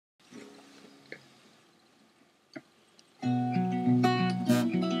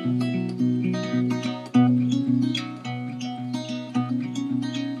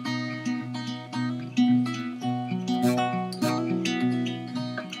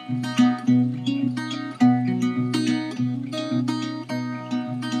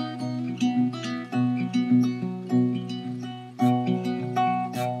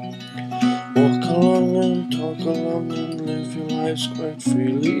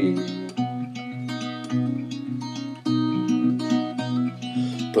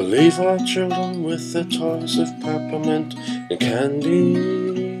Believe our children with their toys of peppermint and candy.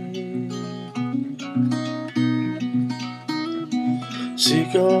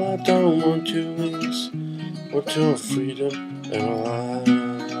 Seagull, I don't want your wings, want your freedom and alive.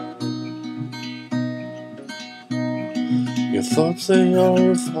 Your thoughts, they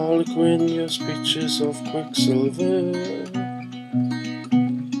are of harlequin, your speeches of quicksilver.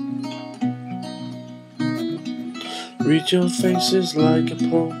 Read your faces like a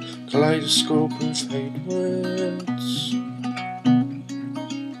poem, kaleidoscope of hate words.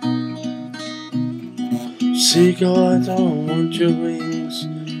 Seagull, I don't want your wings,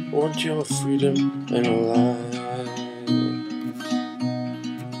 I want your freedom and alive.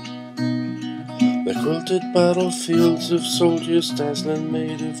 The quilted battlefields of soldiers dazzling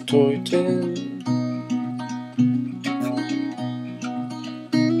made of toy tin.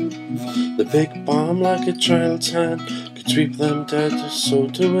 The big bomb like a child's hand could sweep them dead so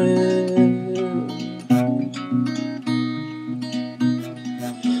to win.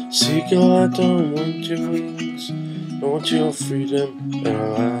 Seagull, I don't want your wings, I want your freedom and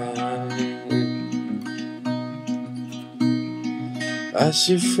alive. As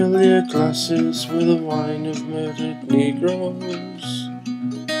you fill your glasses with the wine of murdered Negroes,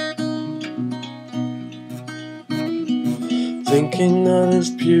 thinking not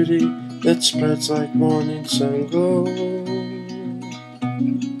of beauty that spreads like morning sun glow.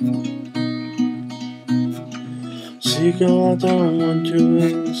 Seagull, I don't want your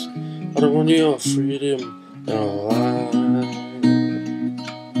wings, I don't want your freedom and alive.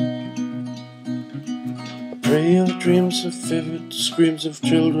 I pray your dreams of vivid screams of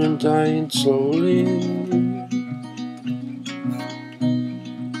children dying slowly.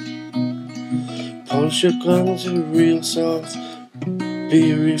 Pulse your guns, your real self,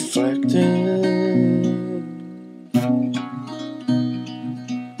 be reflecting.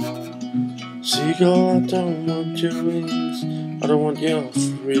 Seagull, I don't want your wings, I don't want your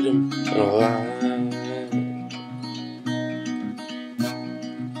freedom and alive.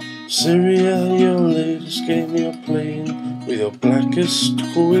 Syria, your latest game, you're playing with your blackest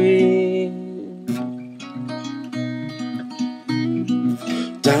queen.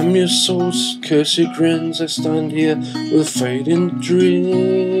 Damn your souls, curse your grins, I stand here with a fading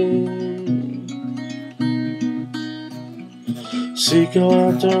dream. Seagull,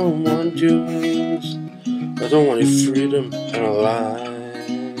 I don't want your wings, I don't want your freedom and alive.